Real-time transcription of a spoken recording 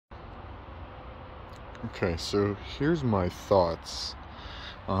Okay, so here's my thoughts.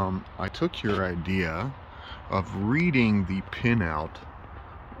 I took your idea of reading the pinout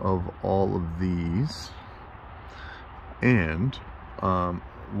of all of these, and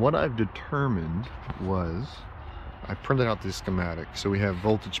what I've determined was I printed out this schematic. So we have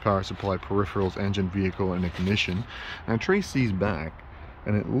voltage, power supply, peripherals, engine, vehicle, and ignition. And I traced these back,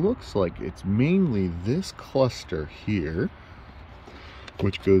 and it looks like it's mainly this cluster here,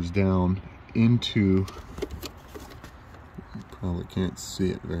 which goes down into, you probably can't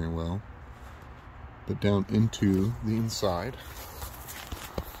see it very well, but down into the inside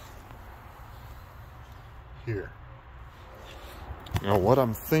here. Now what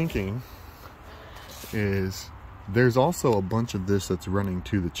I'm thinking is there's also a bunch of this that's running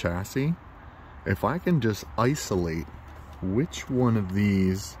to the chassis. If I can just isolate which one of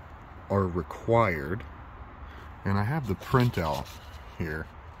these are required, and I have the printout here,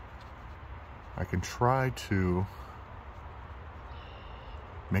 I can try to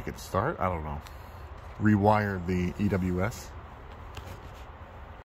make it start. I don't know. Rewire the EWS.